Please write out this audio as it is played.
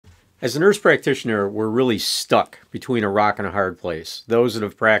As a nurse practitioner, we're really stuck between a rock and a hard place. Those that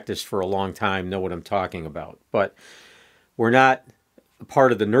have practiced for a long time know what I'm talking about. But we're not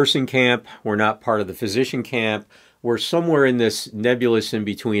part of the nursing camp. We're not part of the physician camp. We're somewhere in this nebulous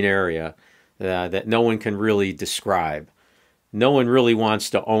in-between area that no one can really describe. No one really wants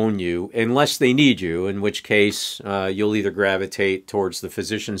to own you unless they need you, in which case you'll either gravitate towards the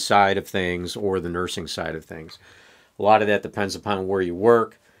physician side of things or the nursing side of things. A lot of that depends upon where you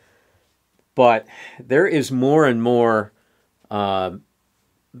work. But there is more and more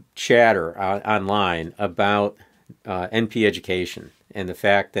chatter online about NP education and the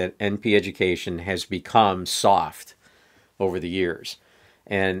fact that NP education has become soft over the years.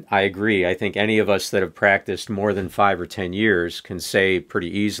 And I agree. I think any of us that have practiced more than 5 or 10 years can say pretty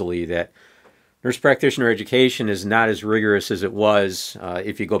easily that nurse practitioner education is not as rigorous as it was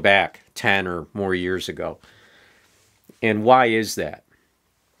if you go back 10 or more years ago. And why is that?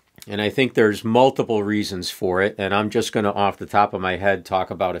 And I think there's multiple reasons for it, and I'm just going to, off the top of my head, talk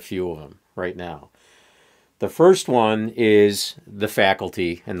about a few of them right now. The first one is the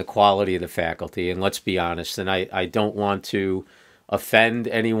faculty and the quality of the faculty, and let's be honest, and I don't want to offend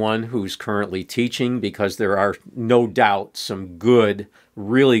anyone who's currently teaching, because there are no doubt some good,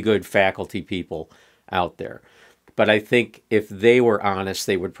 really good faculty people out there. But I think if they were honest,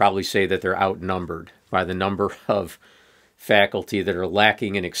 they would probably say that they're outnumbered by the number of faculty that are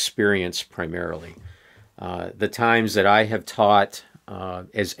lacking in experience primarily. The times that I have taught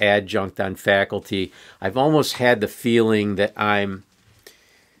as adjunct on faculty, I've almost had the feeling that I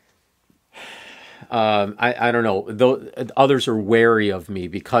don't know, though others are wary of me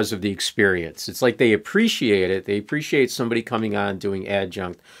because of the experience. It's like they appreciate it. They appreciate somebody coming on doing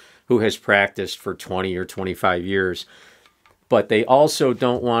adjunct who has practiced for 20 or 25 years. But they also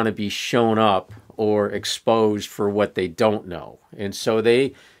don't want to be shown up or exposed for what they don't know. And so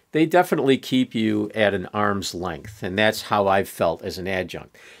they definitely keep you at an arm's length. And that's how I've felt as an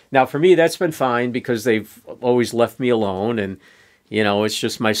adjunct. Now, for me, that's been fine because they've always left me alone. And, you know, it's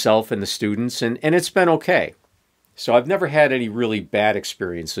just myself and the students. And it's been okay. So I've never had any really bad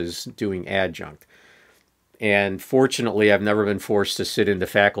experiences doing adjunct. And fortunately, I've never been forced to sit into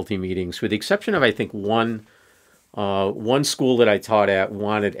faculty meetings, with the exception of, I think, one school that I taught at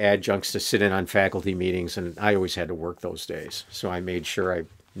wanted adjuncts to sit in on faculty meetings, and I always had to work those days. So I made sure I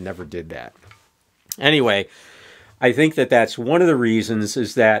never did that. Anyway, I think that that's one of the reasons,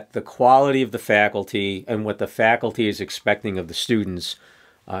 is that the quality of the faculty and what the faculty is expecting of the students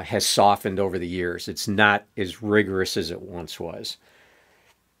has softened over the years. It's not as rigorous as it once was.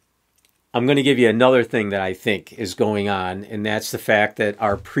 I'm going to give you another thing that I think is going on, and that's the fact that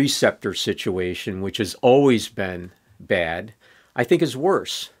our preceptor situation, which has always been bad, I think is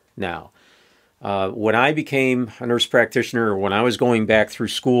worse now. When I became a nurse practitioner, or when I was going back through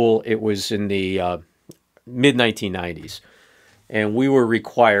school, it was in the mid-1990s, and we were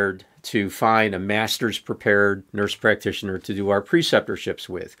required to find a master's prepared nurse practitioner to do our preceptorships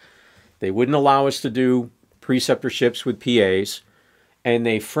with. They wouldn't allow us to do preceptorships with PAs, and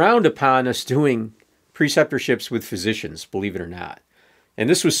they frowned upon us doing preceptorships with physicians, believe it or not. And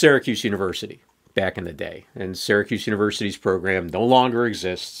this was Syracuse University back in the day. And Syracuse University's program no longer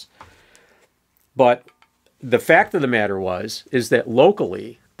exists. But the fact of the matter is that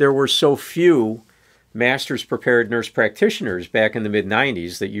locally, there were so few master's prepared nurse practitioners back in the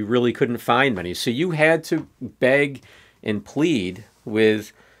mid-90s that you really couldn't find many. So you had to beg and plead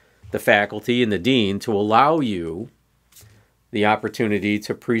with the faculty and the dean to allow you the opportunity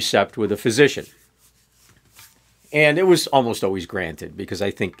to precept with a physician. And it was almost always granted, because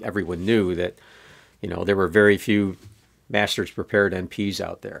I think everyone knew that, you know, there were very few master's prepared NPs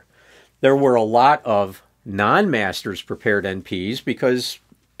out there. There were a lot of non-master's prepared NPs, because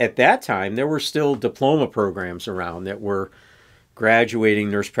at that time there were still diploma programs around that were graduating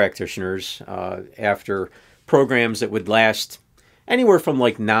nurse practitioners after programs that would last anywhere from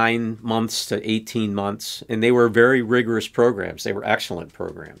like 9 months to 18 months. And they were very rigorous programs. They were excellent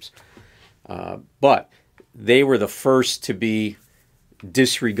programs. But they were the first to be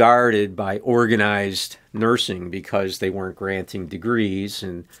disregarded by organized nursing, because they weren't granting degrees,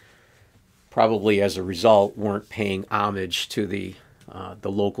 and probably as a result weren't paying homage to the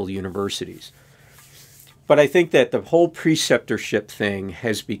local universities. But I think that the whole preceptorship thing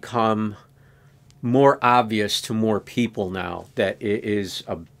has become more obvious to more people now that it is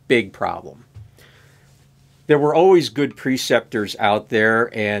a big problem. There were always good preceptors out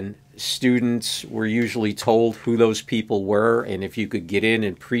there, and students were usually told who those people were, and if you could get in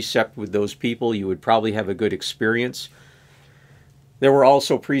and precept with those people, you would probably have a good experience. There were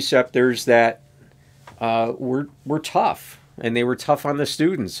also preceptors that were tough. and they were tough on the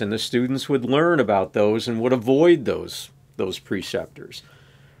students, and the students would learn about those and would avoid those preceptors.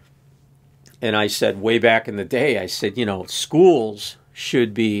 And I said way back in the day, I said, schools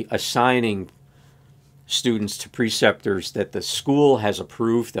should be assigning students to preceptors that the school has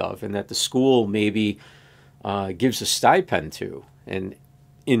approved of and that the school maybe gives a stipend to. And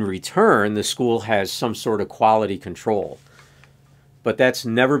in return, the school has some sort of quality control. But that's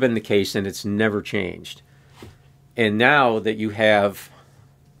never been the case, and it's never changed. And now that you have,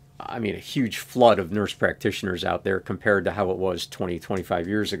 a huge flood of nurse practitioners out there compared to how it was 20, 25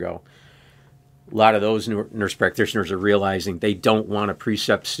 years ago, a lot of those nurse practitioners are realizing they don't want to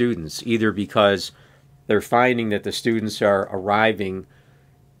precept students, either because they're finding that the students are arriving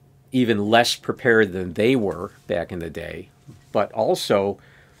even less prepared than they were back in the day, but also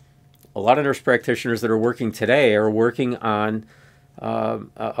a lot of nurse practitioners that are working today are working on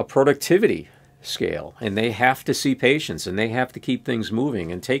a productivity scale, and they have to see patients, and they have to keep things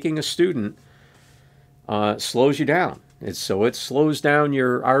moving. And taking a student slows you down. So it slows down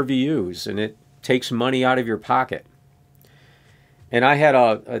your RVUs, and it takes money out of your pocket. And I had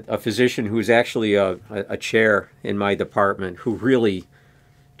a physician who was actually a chair in my department who really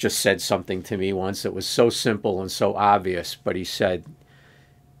just said something to me once that was so simple and so obvious, but he said,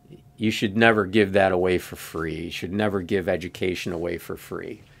 you should never give that away for free. You should never give education away for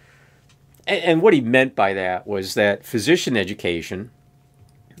free. And what he meant by that was that physician education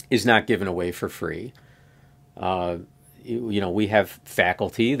is not given away for free. We have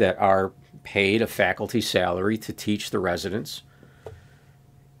faculty that are paid a faculty salary to teach the residents.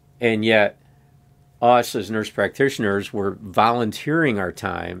 And yet, us as nurse practitioners, we're volunteering our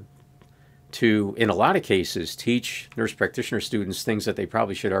time to, in a lot of cases, teach nurse practitioner students things that they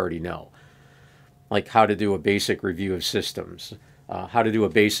probably should already know, like how to do a basic review of systems, how to do a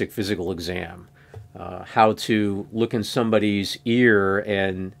basic physical exam, how to look in somebody's ear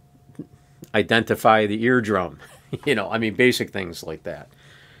and identify the eardrum, basic things like that.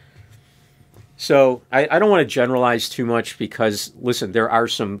 So I don't want to generalize too much because, listen, there are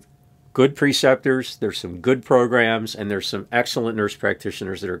some good preceptors, there's some good programs, and there's some excellent nurse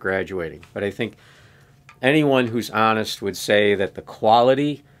practitioners that are graduating. But I think anyone who's honest would say that the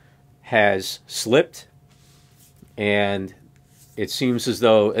quality has slipped, and it seems as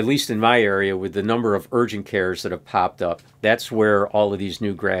though, at least in my area, with the number of urgent cares that have popped up, that's where all of these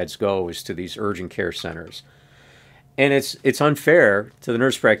new grads go, is to these urgent care centers. And it's unfair to the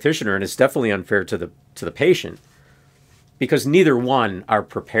nurse practitioner, and it's definitely unfair to the patient, because neither one are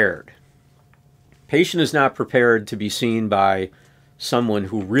prepared. Patient is not prepared to be seen by someone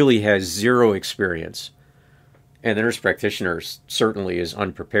who really has zero experience, and the nurse practitioner certainly is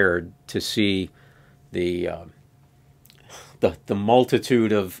unprepared to see the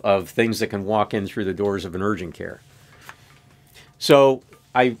multitude of things that can walk in through the doors of an urgent care. So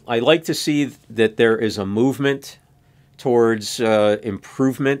I like to see that there is a movement towards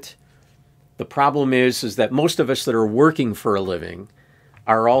improvement. The problem is that most of us that are working for a living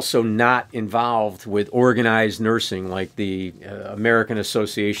are also not involved with organized nursing, like the American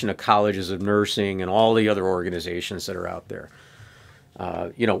Association of Colleges of Nursing and all the other organizations that are out there.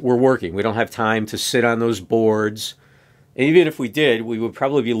 We're working. We don't have time to sit on those boards. And even if we did, we would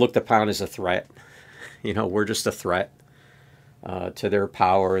probably be looked upon as a threat. We're just a threat to their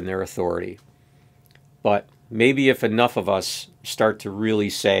power and their authority. But maybe if enough of us start to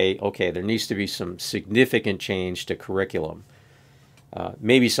really say, okay, there needs to be some significant change to curriculum,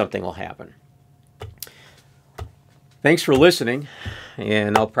 maybe something will happen. Thanks for listening,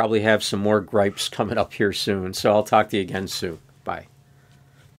 and I'll probably have some more gripes coming up here soon, so I'll talk to you again soon. Bye.